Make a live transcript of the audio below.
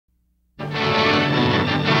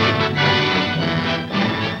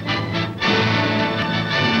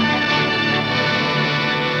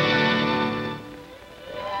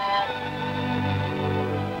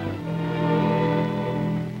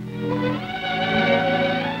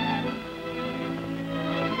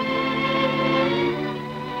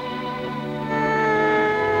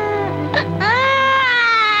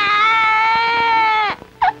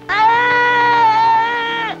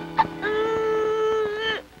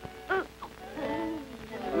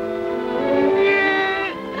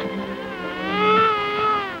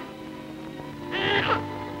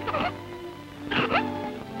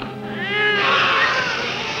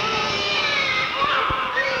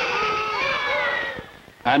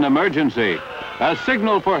An emergency, a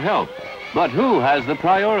signal for help, but who has the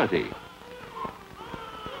priority?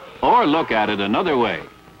 Or look at it another way.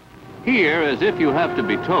 Here, as if you have to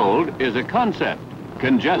be told, is a concept,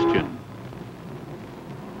 congestion.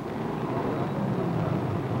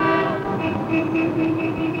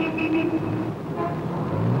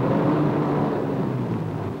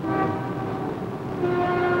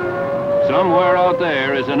 Somewhere out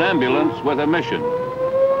there is an ambulance with a mission.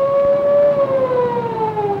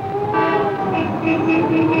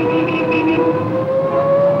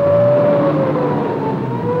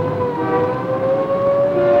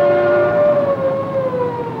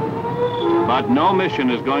 But no mission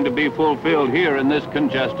is going to be fulfilled here in this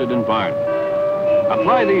congested environment.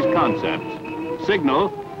 Apply these concepts,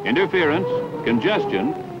 signal, interference,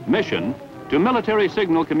 congestion, mission, to military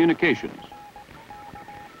signal communications.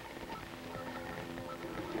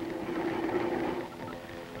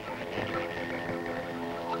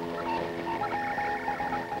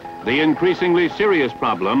 The increasingly serious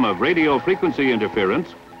problem of radio frequency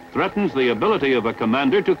interference threatens the ability of a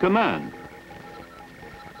commander to command.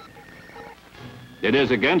 It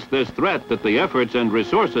is against this threat that the efforts and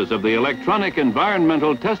resources of the Electronic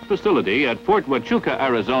Environmental Test Facility at Fort Huachuca,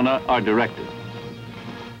 Arizona, are directed.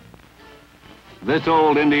 This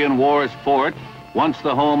old Indian Wars fort, once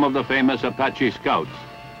the home of the famous Apache Scouts,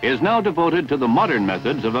 is now devoted to the modern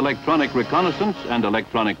methods of electronic reconnaissance and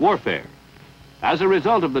electronic warfare. As a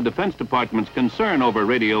result of the Defense Department's concern over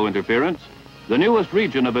radio interference, the newest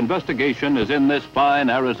region of investigation is in this fine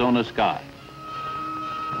Arizona sky.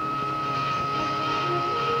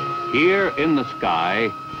 Here in the sky,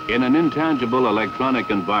 in an intangible electronic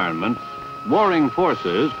environment, warring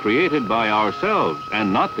forces created by ourselves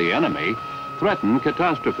and not the enemy threaten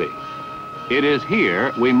catastrophe. It is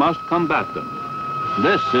here we must combat them.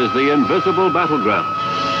 This is the invisible battleground.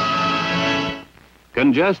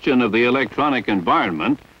 Congestion of the electronic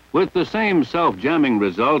environment, with the same self-jamming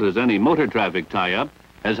result as any motor traffic tie-up,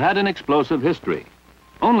 has had an explosive history.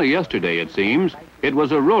 Only yesterday, it seems, it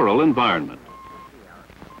was a rural environment.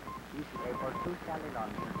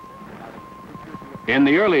 In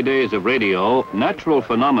the early days of radio, natural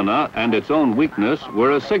phenomena and its own weakness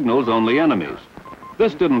were as signals only enemies.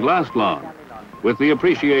 This didn't last long. With the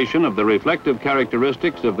appreciation of the reflective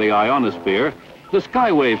characteristics of the ionosphere, the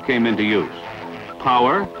skywaves came into use.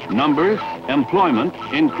 Power, numbers, employment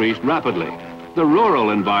increased rapidly. The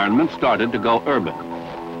rural environment started to go urban.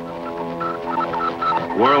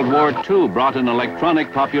 World War II brought an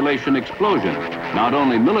electronic population explosion, not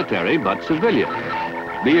only military but civilian.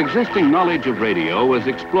 The existing knowledge of radio was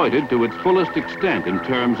exploited to its fullest extent in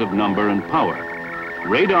terms of number and power.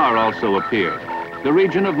 Radar also appeared. The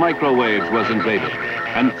region of microwaves was invaded,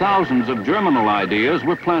 and thousands of germinal ideas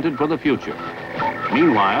were planted for the future.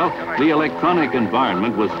 Meanwhile, the electronic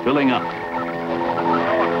environment was filling up.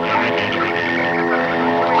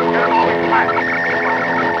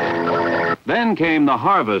 Then came the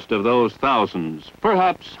harvest of those thousands,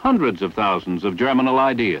 perhaps hundreds of thousands of germinal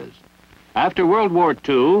ideas. After World War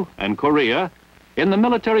II and Korea, in the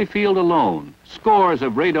military field alone, scores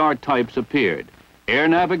of radar types appeared: air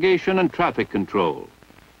navigation and traffic control,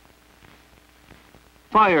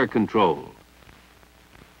 fire control,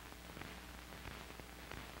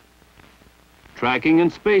 tracking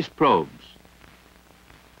and space probes,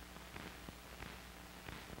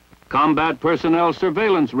 combat personnel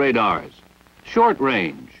surveillance radars, short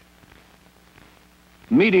range,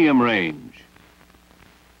 medium range,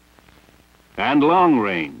 and long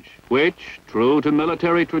range, which, true to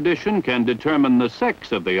military tradition, can determine the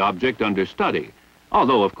sex of the object under study,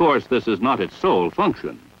 although, of course, this is not its sole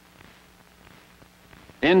function.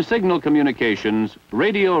 In signal communications,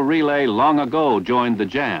 radio relay long ago joined the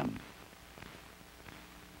jam.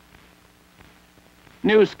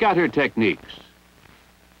 New scatter techniques,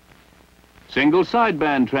 single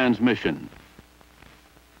sideband transmission,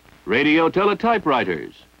 radio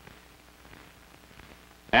teletypewriters,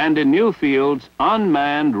 and in new fields,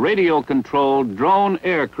 unmanned radio-controlled drone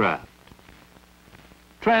aircraft,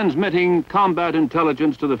 transmitting combat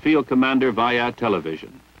intelligence to the field commander via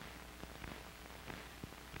television.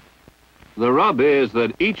 The rub is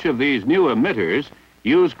that each of these new emitters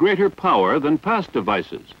use greater power than past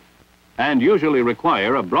devices and usually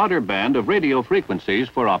require a broader band of radio frequencies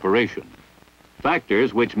for operation,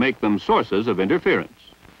 factors which make them sources of interference.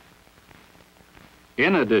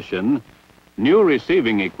 In addition, new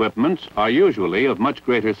receiving equipments are usually of much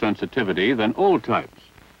greater sensitivity than old types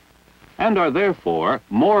and are therefore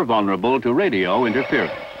more vulnerable to radio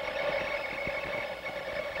interference.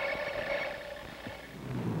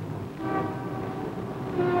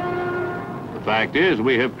 The Fact is,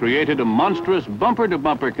 we have created a monstrous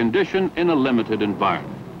bumper-to-bumper condition in a limited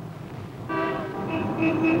environment.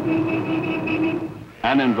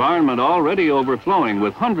 An environment already overflowing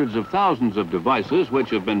with hundreds of thousands of devices which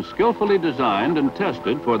have been skillfully designed and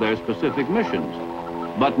tested for their specific missions,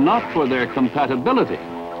 but not for their compatibility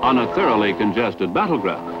on a thoroughly congested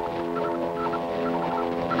battleground.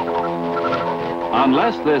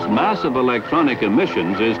 Unless this massive electronic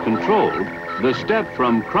emissions is controlled, the step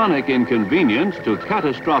from chronic inconvenience to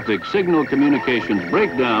catastrophic signal communications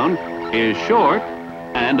breakdown is short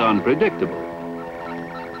and unpredictable.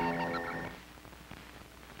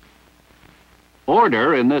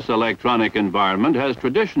 Order in this electronic environment has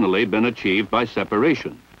traditionally been achieved by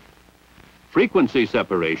separation. Frequency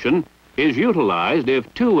separation is utilized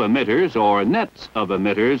if two emitters or nets of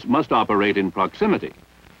emitters must operate in proximity.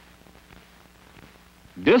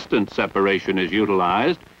 Distance separation is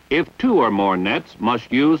utilized if two or more nets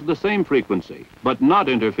must use the same frequency, but not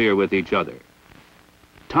interfere with each other.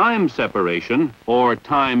 Time separation or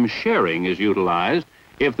time sharing is utilized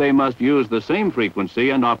if they must use the same frequency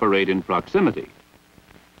and operate in proximity.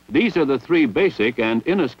 These are the three basic and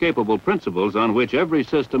inescapable principles on which every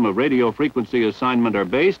system of radio frequency assignment are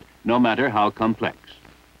based, no matter how complex.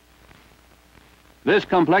 This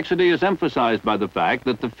complexity is emphasized by the fact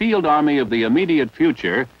that the field army of the immediate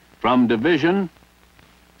future, from division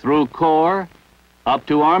through corps up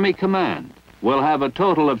to Army Command, will have a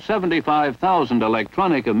total of 75,000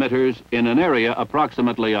 electronic emitters in an area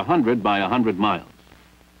approximately 100 by 100 miles.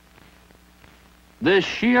 This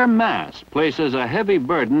sheer mass places a heavy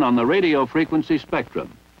burden on the radio frequency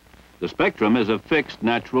spectrum. The spectrum is a fixed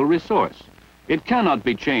natural resource. It cannot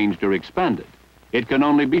be changed or expanded. It can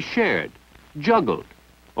only be shared, juggled,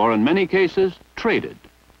 or in many cases, traded.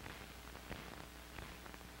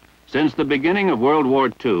 Since the beginning of World War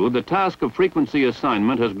II, the task of frequency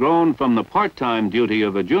assignment has grown from the part-time duty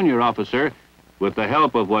of a junior officer with the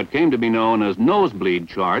help of what came to be known as nosebleed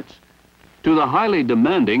charts to the highly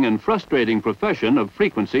demanding and frustrating profession of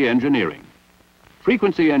frequency engineering.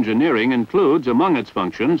 Frequency engineering includes, among its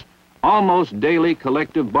functions, almost daily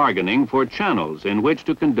collective bargaining for channels in which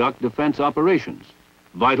to conduct defense operations,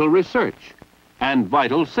 vital research, and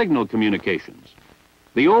vital signal communications.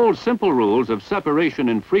 The old simple rules of separation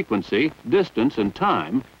in frequency, distance, and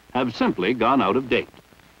time have simply gone out of date.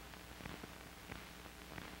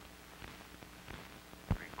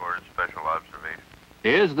 Record special observation.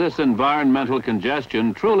 Is this environmental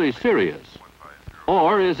congestion truly serious?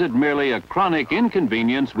 Or is it merely a chronic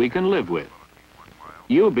inconvenience we can live with?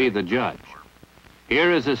 You be the judge.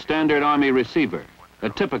 Here is a standard Army receiver, a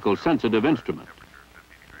typical sensitive instrument.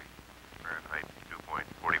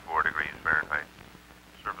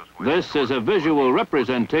 This is a visual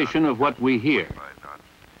representation of what we hear.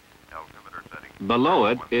 Below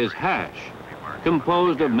it is hash,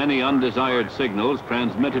 composed of many undesired signals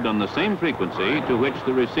transmitted on the same frequency to which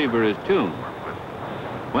the receiver is tuned.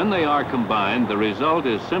 When they are combined, the result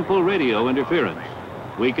is simple radio interference.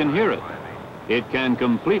 We can hear it. It can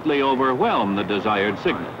completely overwhelm the desired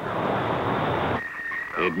signal.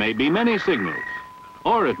 It may be many signals,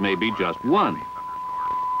 or it may be just one.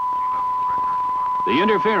 The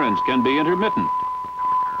interference can be intermittent.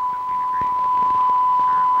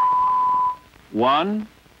 One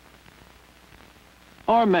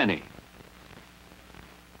or many.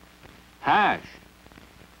 Hash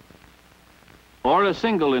or a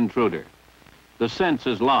single intruder. The sense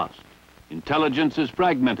is lost. Intelligence is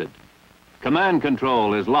fragmented. Command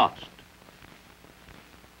control is lost.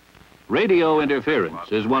 Radio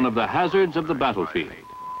interference is one of the hazards of the battlefield.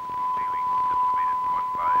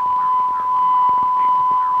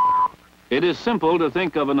 It is simple to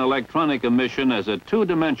think of an electronic emission as a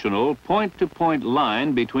two-dimensional point-to-point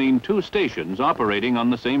line between two stations operating on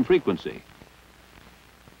the same frequency.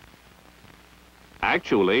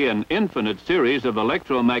 Actually, an infinite series of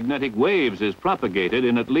electromagnetic waves is propagated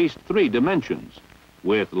in at least three dimensions,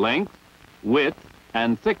 with length, width,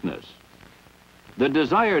 and thickness. The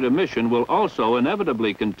desired emission will also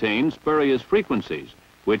inevitably contain spurious frequencies,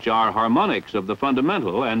 which are harmonics of the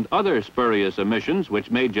fundamental, and other spurious emissions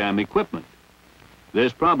which may jam equipment.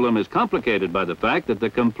 This problem is complicated by the fact that the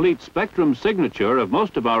complete spectrum signature of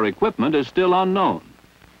most of our equipment is still unknown.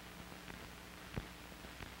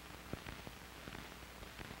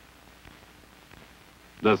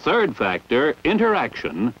 The third factor,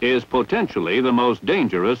 interaction, is potentially the most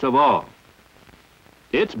dangerous of all.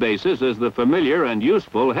 Its basis is the familiar and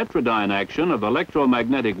useful heterodyne action of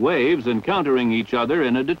electromagnetic waves encountering each other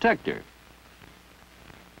in a detector.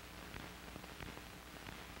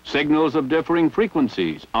 Signals of differing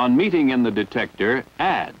frequencies on meeting in the detector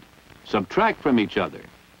add, subtract from each other,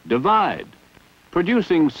 divide,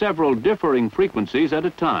 producing several differing frequencies at a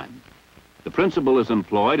time. The principle is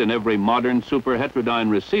employed in every modern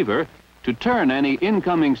superheterodyne receiver to turn any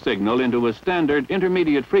incoming signal into a standard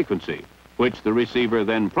intermediate frequency, which the receiver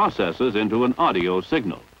then processes into an audio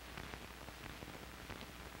signal.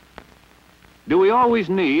 Do we always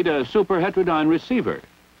need a superheterodyne receiver?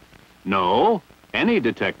 No, any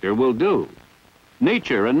detector will do.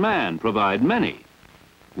 Nature and man provide many.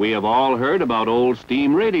 We have all heard about old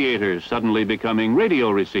steam radiators suddenly becoming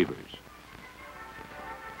radio receivers.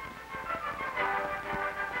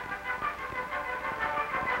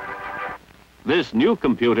 This new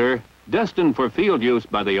computer, destined for field use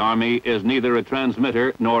by the Army, is neither a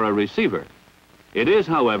transmitter nor a receiver. It is,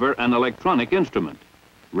 however, an electronic instrument,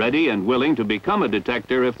 ready and willing to become a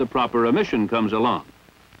detector if the proper emission comes along.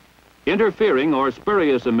 Interfering or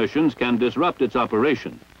spurious emissions can disrupt its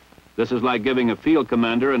operation. This is like giving a field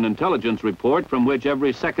commander an intelligence report from which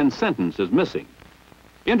every second sentence is missing.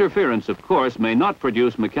 Interference, of course, may not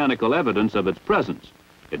produce mechanical evidence of its presence.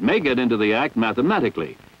 It may get into the act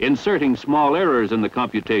mathematically, inserting small errors in the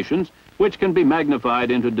computations, which can be magnified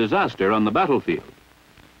into disaster on the battlefield.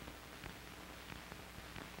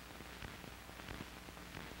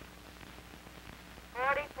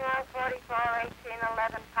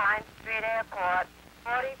 Pine Street Airport.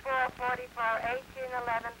 4444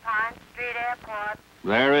 1811 Pine Street Airport.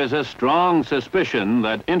 There is a strong suspicion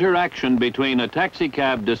that interaction between a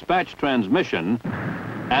taxicab dispatch transmission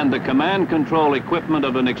and the command control equipment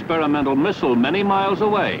of an experimental missile many miles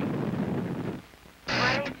away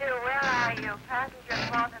 22, where are you? Passenger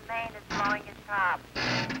Fulton Main is blowing his top.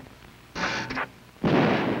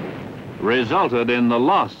 resulted in the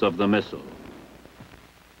loss of the missile.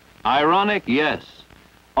 Ironic, yes.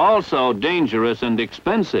 Also dangerous and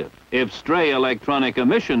expensive if stray electronic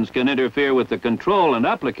emissions can interfere with the control and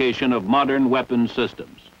application of modern weapons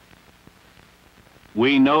systems.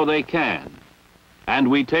 We know they can, and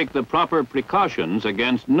we take the proper precautions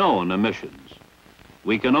against known emissions.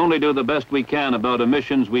 We can only do the best we can about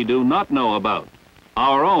emissions we do not know about,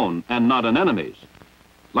 our own and not an enemy's.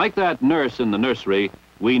 Like that nurse in the nursery,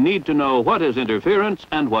 we need to know what is interference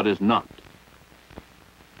and what is not.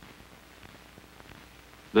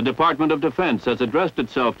 The Department of Defense has addressed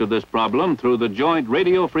itself to this problem through the Joint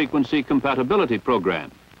Radio Frequency Compatibility Program,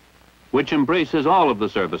 which embraces all of the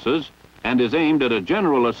services and is aimed at a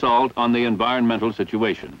general assault on the environmental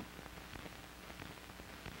situation.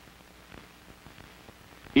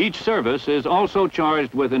 Each service is also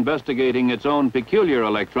charged with investigating its own peculiar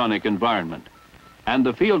electronic environment, and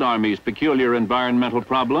the Field Army's peculiar environmental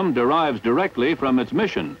problem derives directly from its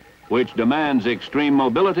mission, which demands extreme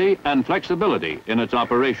mobility and flexibility in its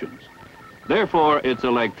operations. Therefore, its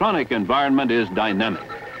electronic environment is dynamic.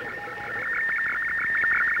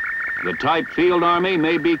 The type Field Army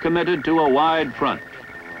may be committed to a wide front.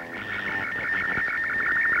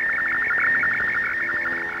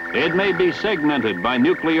 It may be segmented by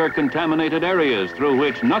nuclear contaminated areas through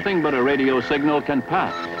which nothing but a radio signal can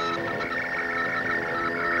pass.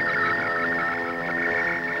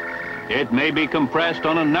 It may be compressed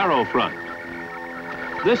on a narrow front.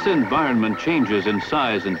 This environment changes in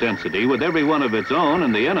size and density with every one of its own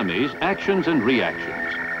and the enemy's actions and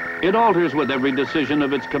reactions. It alters with every decision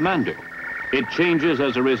of its commander. It changes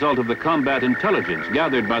as a result of the combat intelligence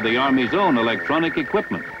gathered by the Army's own electronic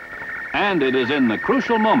equipment. And it is in the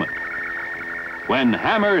crucial moment, when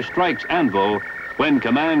hammer strikes anvil, when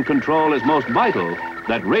command control is most vital,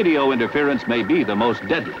 that radio interference may be the most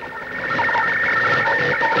deadly.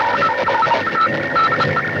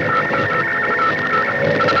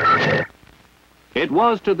 It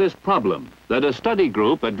was to this problem that a study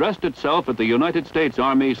group addressed itself at the United States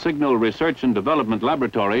Army Signal Research and Development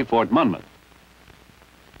Laboratory, Fort Monmouth.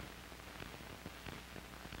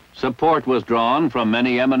 Support was drawn from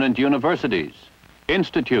many eminent universities,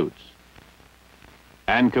 institutes,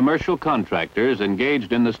 and commercial contractors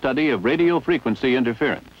engaged in the study of radio frequency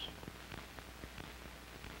interference.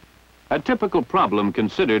 A typical problem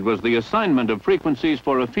considered was the assignment of frequencies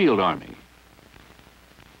for a field army.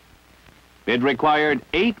 It required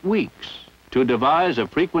 8 weeks to devise a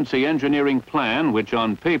frequency engineering plan which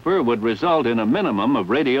on paper would result in a minimum of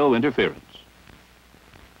radio interference.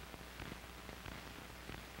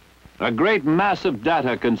 A great mass of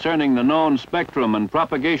data concerning the known spectrum and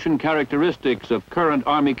propagation characteristics of current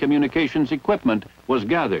Army communications equipment was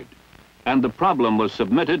gathered, and the problem was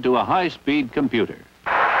submitted to a high-speed computer.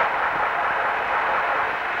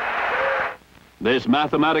 This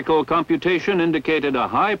mathematical computation indicated a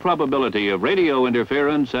high probability of radio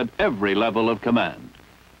interference at every level of command.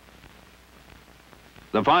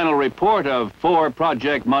 The final report of 4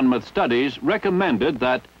 Project Monmouth studies recommended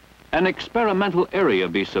that an experimental area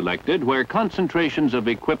be selected where concentrations of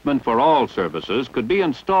equipment for all services could be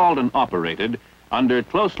installed and operated under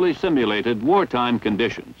closely simulated wartime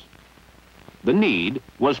conditions. The need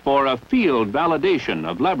was for a field validation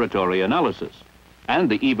of laboratory analysis, and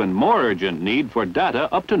the even more urgent need for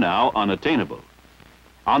data up to now unattainable.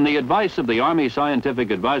 On the advice of the Army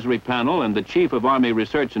Scientific Advisory Panel and the Chief of Army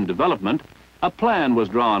Research and Development, a plan was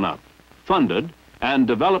drawn up, funded, and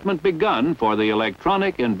development begun for the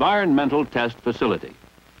Electronic Environmental Test Facility.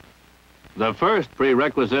 The first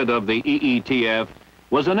prerequisite of the EETF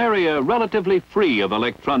was an area relatively free of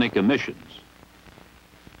electronic emissions.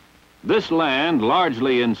 This land,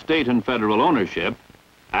 largely in state and federal ownership,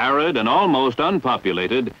 arid and almost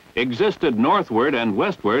unpopulated, existed northward and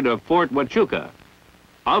westward of Fort Huachuca.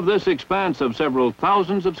 Of this expanse of several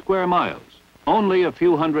thousands of square miles, only a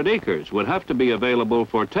few hundred acres would have to be available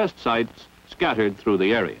for test sites scattered through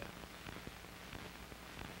the area.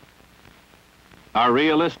 A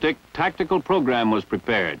realistic tactical program was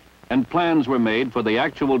prepared, and plans were made for the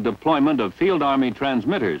actual deployment of field army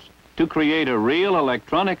transmitters to create a real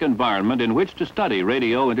electronic environment in which to study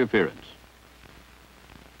radio interference.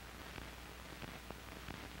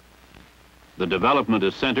 The development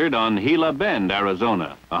is centered on Gila Bend,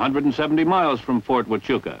 Arizona, 170 miles from Fort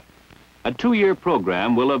Huachuca. A 2-year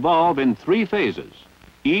program will evolve in 3 phases,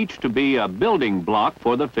 each to be a building block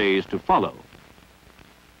for the phase to follow.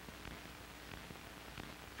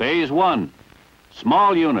 Phase 1,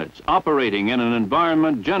 small units operating in an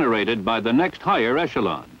environment generated by the next higher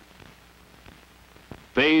echelon.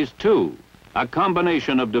 Phase 2, a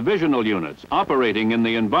combination of divisional units operating in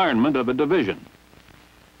the environment of a division.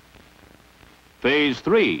 Phase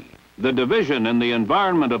 3, the division in the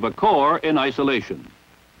environment of a corps in isolation.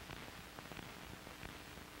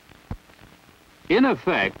 In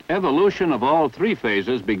effect, evolution of all 3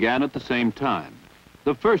 phases began at the same time.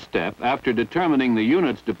 The first step, after determining the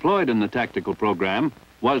units deployed in the tactical program,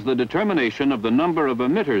 was the determination of the number of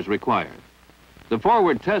emitters required. The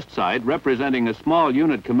forward test site, representing a small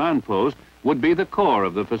unit command post, would be the core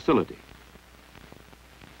of the facility.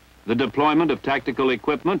 The deployment of tactical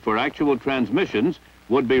equipment for actual transmissions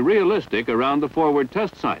would be realistic around the forward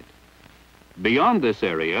test site. Beyond this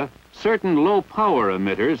area, certain low-power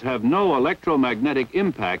emitters have no electromagnetic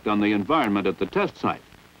impact on the environment at the test site.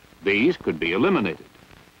 These could be eliminated.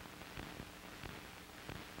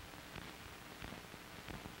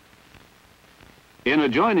 In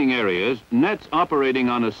adjoining areas, nets operating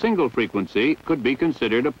on a single frequency could be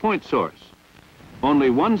considered a point source.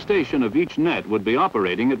 Only one station of each net would be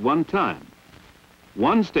operating at one time.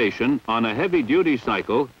 One station on a heavy-duty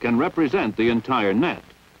cycle can represent the entire net.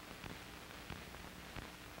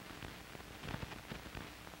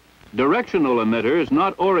 Directional emitters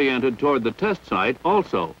not oriented toward the test site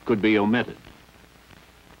also could be omitted.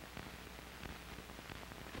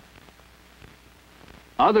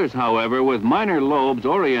 Others, however, with minor lobes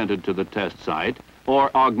oriented to the test site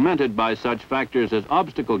or augmented by such factors as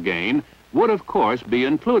obstacle gain would of course be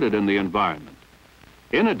included in the environment.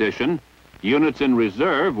 In addition, units in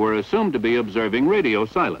reserve were assumed to be observing radio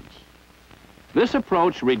silence. This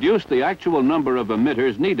approach reduced the actual number of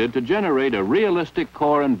emitters needed to generate a realistic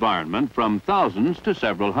core environment from thousands to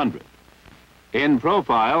several hundred. In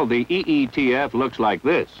profile, the EETF looks like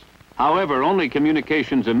this. However, only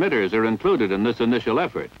communications emitters are included in this initial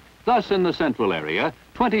effort. Thus, in the central area,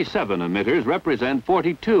 27 emitters represent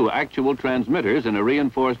 42 actual transmitters in a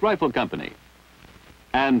reinforced rifle company,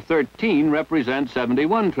 and 13 represent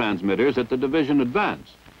 71 transmitters at the division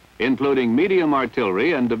advance, including medium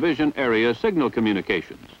artillery and division area signal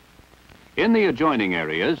communications. In the adjoining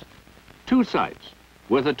areas, 2 sites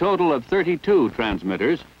with a total of 32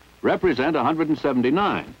 transmitters represent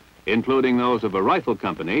 179, including those of a rifle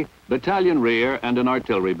company, battalion rear, and an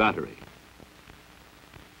artillery battery.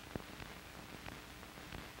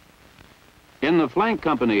 In the flank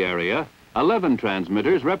company area, 11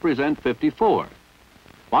 transmitters represent 54,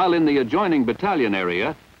 while in the adjoining battalion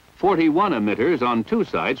area, 41 emitters on 2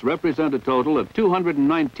 sites represent a total of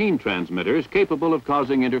 219 transmitters capable of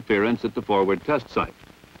causing interference at the forward test site.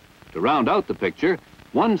 To round out the picture,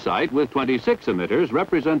 1 site with 26 emitters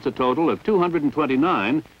represents a total of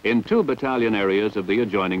 229 in 2 battalion areas of the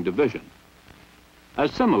adjoining division. A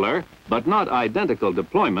similar, but not identical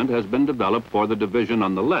deployment has been developed for the division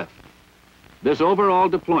on the left. This overall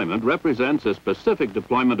deployment represents a specific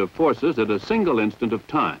deployment of forces at a single instant of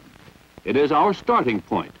time. It is our starting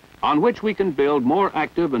point on which we can build more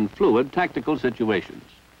active and fluid tactical situations.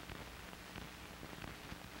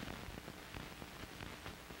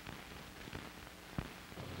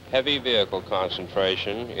 Heavy vehicle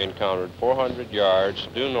concentration encountered 400 yards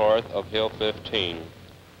due north of Hill 15.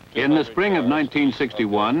 In the spring of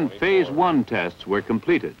 1961, Phase 1 tests were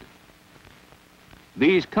completed.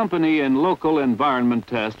 These company and local environment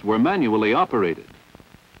tests were manually operated.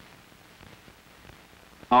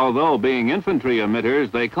 Although being infantry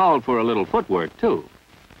emitters, they called for a little footwork too.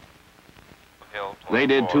 They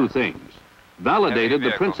did two things: validated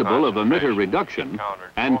the principle of emitter reduction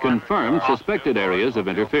and confirmed suspected areas of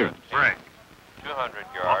interference. Break. 200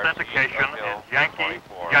 yards. Authentication is Yankee,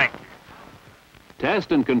 Yankee.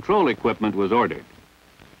 Test and control equipment was ordered.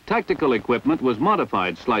 Tactical equipment was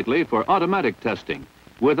modified slightly for automatic testing,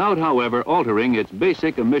 without, however, altering its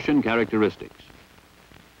basic emission characteristics.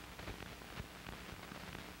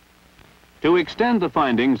 To extend the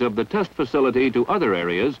findings of the test facility to other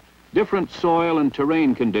areas, different soil and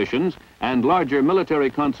terrain conditions, and larger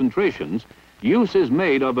military concentrations, use is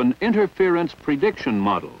made of an interference prediction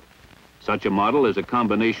model. Such a model is a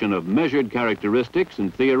combination of measured characteristics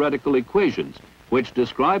and theoretical equations, which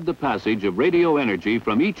describe the passage of radio energy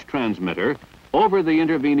from each transmitter over the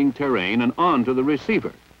intervening terrain and on to the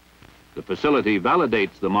receiver. The facility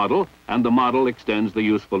validates the model, and the model extends the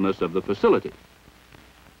usefulness of the facility.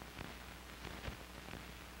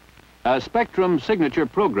 A spectrum signature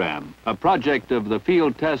program, a project of the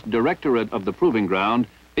Field Test Directorate of the Proving Ground,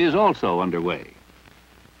 is also underway.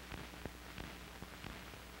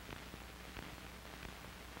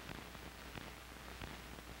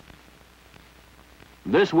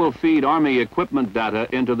 This will feed Army equipment data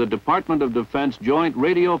into the Department of Defense Joint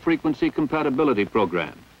Radio Frequency Compatibility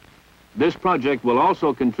Program. This project will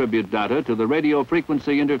also contribute data to the radio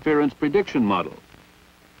frequency interference prediction model.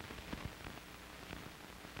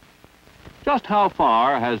 Just how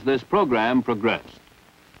far has this program progressed?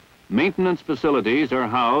 Maintenance facilities are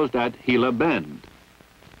housed at Gila Bend.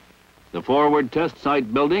 The forward test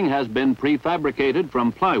site building has been prefabricated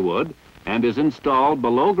from plywood and is installed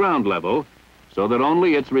below ground level so that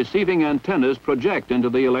only its receiving antennas project into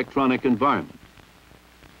the electronic environment.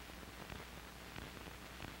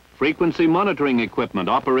 Frequency monitoring equipment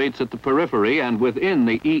operates at the periphery and within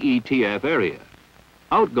the EETF area.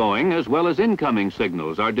 Outgoing as well as incoming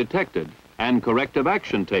signals are detected and corrective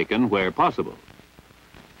action taken where possible.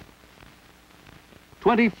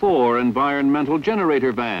 24 environmental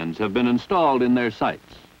generator vans have been installed in their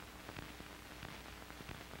sites.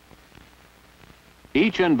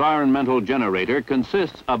 Each environmental generator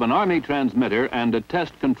consists of an Army transmitter and a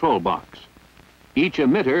test control box. Each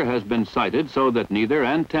emitter has been sited so that neither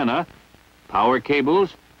antenna, power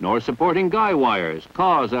cables, nor supporting guy wires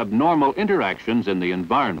cause abnormal interactions in the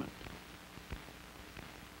environment.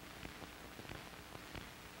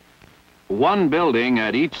 One building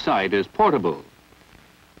at each site is portable.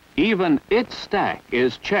 Even its stack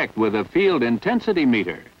is checked with a field intensity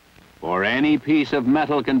meter, for any piece of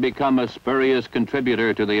metal can become a spurious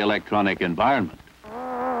contributor to the electronic environment.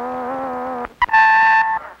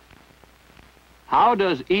 How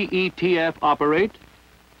does EETF operate?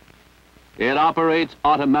 It operates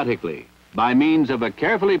automatically by means of a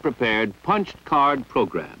carefully prepared punched card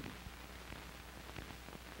program.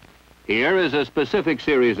 Here is a specific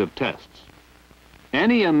series of tests.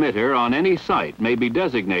 Any emitter on any site may be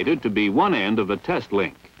designated to be one end of a test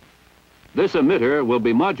link. This emitter will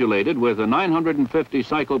be modulated with a 950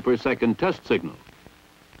 cycle per second test signal.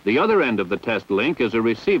 The other end of the test link is a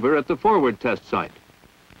receiver at the forward test site.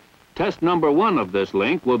 Test number 1 of this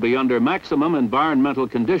link will be under maximum environmental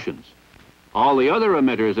conditions. All the other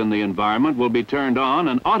emitters in the environment will be turned on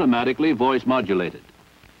and automatically voice modulated.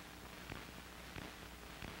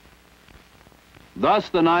 Thus,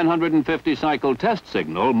 the 950 cycle test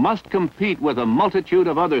signal must compete with a multitude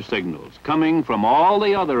of other signals coming from all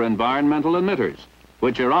the other environmental emitters,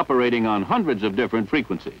 which are operating on hundreds of different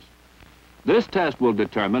frequencies. This test will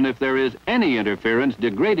determine if there is any interference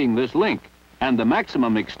degrading this link and the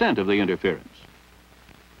maximum extent of the interference.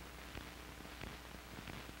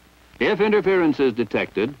 If interference is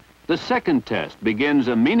detected, the second test begins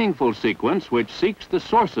a meaningful sequence which seeks the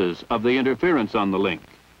sources of the interference on the link.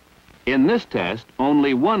 In this test,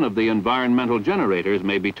 only one of the environmental generators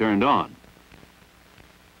may be turned on.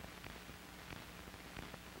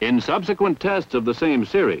 In subsequent tests of the same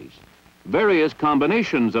series, various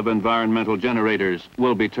combinations of environmental generators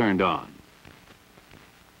will be turned on.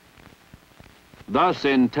 Thus,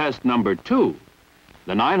 in test number 2,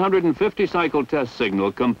 the 950 cycle test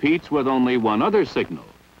signal competes with only one other signal.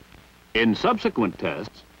 In subsequent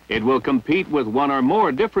tests, it will compete with one or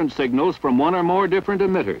more different signals from one or more different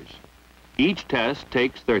emitters. Each test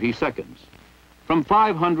takes 30 seconds. From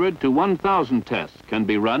 500 to 1,000 tests can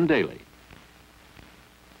be run daily.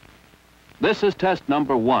 This is test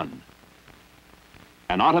number 1.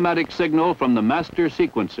 An automatic signal from the master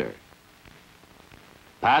sequencer.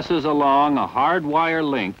 passes along a hard wire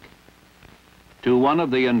link to one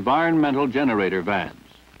of the environmental generator vans.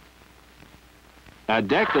 A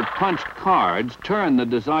deck of punched cards turn the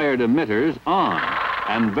desired emitters on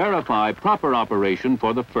and verify proper operation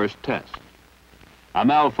for the first test. A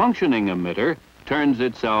malfunctioning emitter turns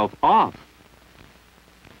itself off,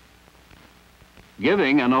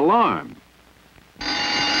 giving an alarm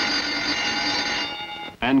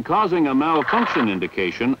and causing a malfunction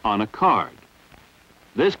indication on a card.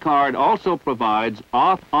 This card also provides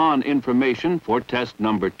off-on information for test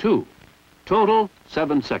number 2. Total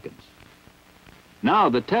 7 seconds. Now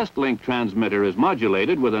the test link transmitter is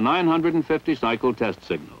modulated with a 950 cycle test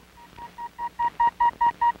signal.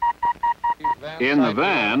 In the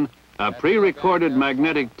van, a pre-recorded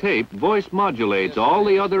magnetic tape voice modulates all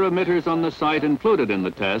the other emitters on the site included in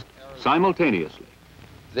the test simultaneously.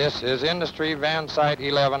 This is Industry Van Site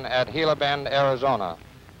 11 at Gila Bend, Arizona.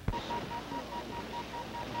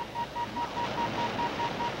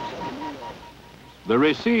 The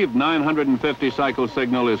received 950 cycle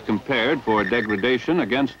signal is compared for degradation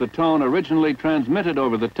against the tone originally transmitted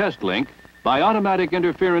over the test link by automatic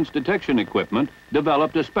interference detection equipment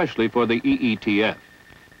developed especially for the EETF.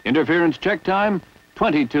 Interference check time,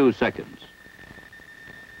 22 seconds.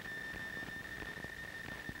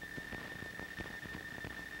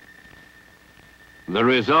 The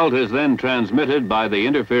result is then transmitted by the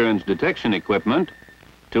interference detection equipment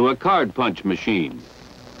to a card punch machine.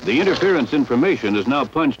 The interference information is now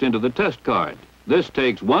punched into the test card. This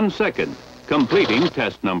takes 1 second, completing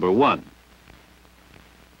test number 1.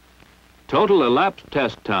 Total elapsed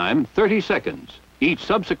test time, 30 seconds. Each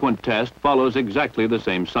subsequent test follows exactly the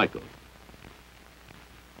same cycle.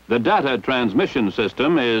 The data transmission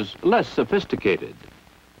system is less sophisticated.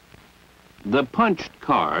 The punched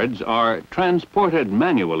cards are transported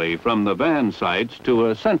manually from the van sites to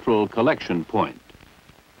a central collection point.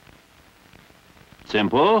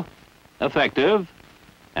 Simple, effective,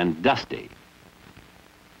 and dusty.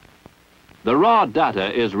 The raw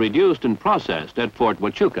data is reduced and processed at Fort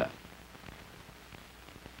Huachuca.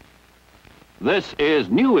 This is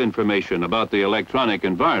new information about the electronic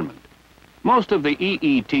environment. Most of the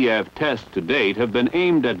EETF tests to date have been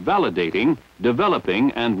aimed at validating,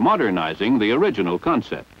 developing, and modernizing the original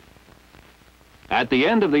concept. At the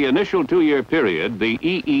end of the initial 2-year period, the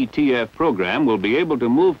EETF program will be able to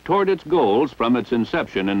move toward its goals from its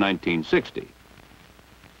inception in 1960.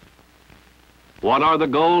 What are the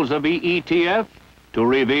goals of EETF? To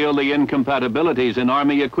reveal the incompatibilities in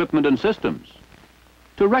Army equipment and systems,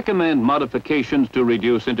 to recommend modifications to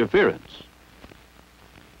reduce interference,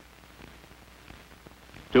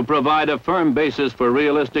 to provide a firm basis for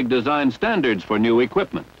realistic design standards for new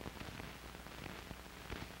equipment,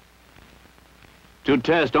 to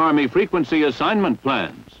test Army frequency assignment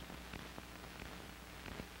plans,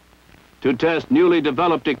 to test newly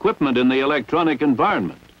developed equipment in the electronic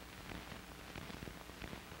environment,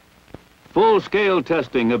 full-scale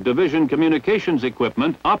testing of division communications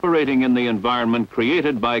equipment operating in the environment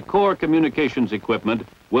created by core communications equipment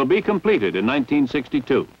will be completed in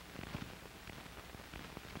 1962.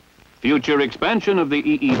 Future expansion of the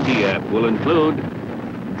EETF will include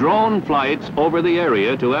drone flights over the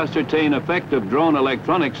area to ascertain effect of drone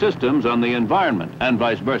electronic systems on the environment and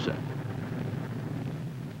vice versa.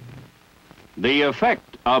 The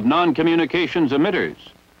effect of non-communications emitters,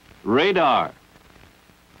 radar,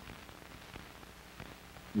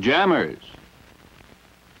 jammers,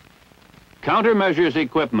 countermeasures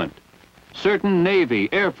equipment, certain Navy,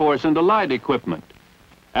 Air Force, and Allied equipment,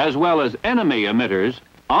 as well as enemy emitters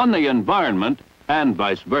on the environment and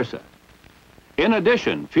vice versa. In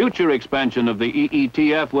addition, future expansion of the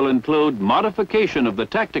EETF will include modification of the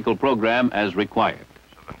tactical program as required.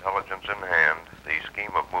 Of intelligence in hand, the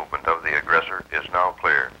scheme of movement of the aggressor is now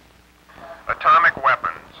clear. Atomic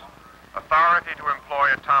weapons. Authority to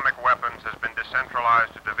employ atomic weapons has been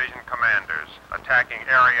decentralized to division commanders attacking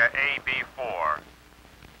Area AB4.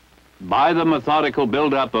 By the methodical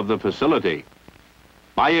buildup of the facility,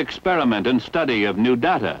 by experiment and study of new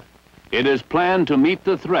data, it is planned to meet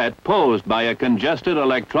the threat posed by a congested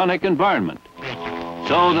electronic environment,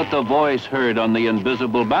 so that the voice heard on the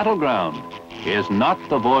invisible battleground is not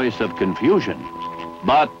the voice of confusion,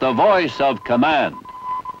 but the voice of command.